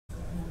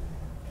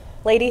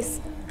Ladies,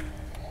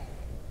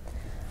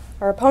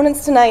 our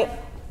opponents tonight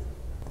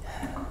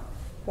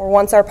were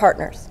once our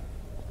partners.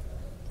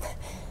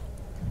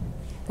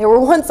 They were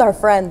once our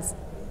friends.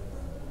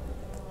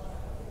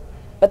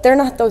 But they're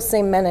not those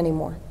same men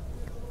anymore.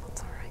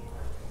 That's all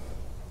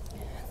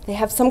right. They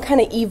have some kind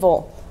of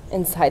evil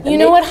inside them. You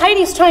know what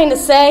Heidi's trying to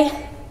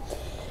say?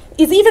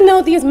 Is even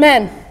though these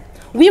men,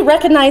 we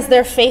recognize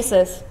their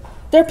faces,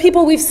 they're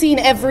people we've seen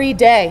every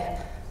day.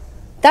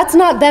 That's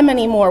not them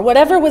anymore.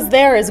 Whatever was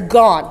there is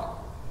gone.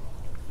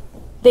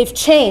 They've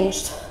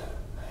changed.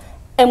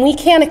 And we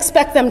can't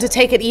expect them to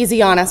take it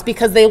easy on us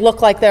because they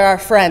look like they're our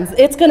friends.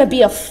 It's gonna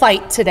be a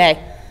fight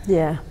today.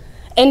 Yeah.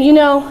 And you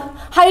know,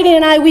 Heidi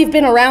and I, we've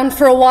been around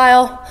for a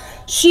while.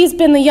 She's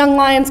been the Young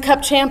Lions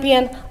Cup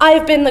champion.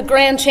 I've been the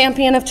grand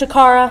champion of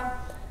Chikara.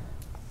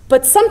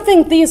 But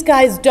something these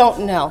guys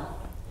don't know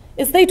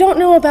is they don't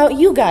know about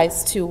you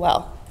guys too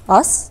well.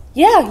 Us?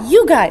 Yeah,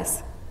 you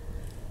guys.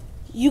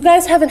 You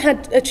guys haven't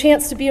had a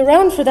chance to be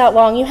around for that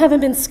long. You haven't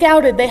been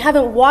scouted. They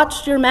haven't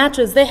watched your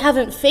matches. They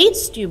haven't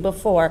faced you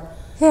before.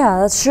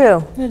 Yeah, that's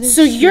true.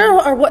 So you're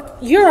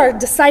our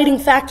deciding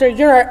factor.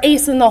 You're our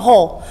ace in the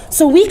hole.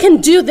 So we can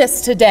do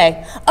this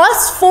today.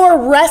 Us four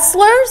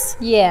wrestlers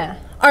Yeah.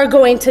 are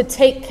going to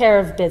take care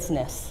of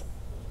business.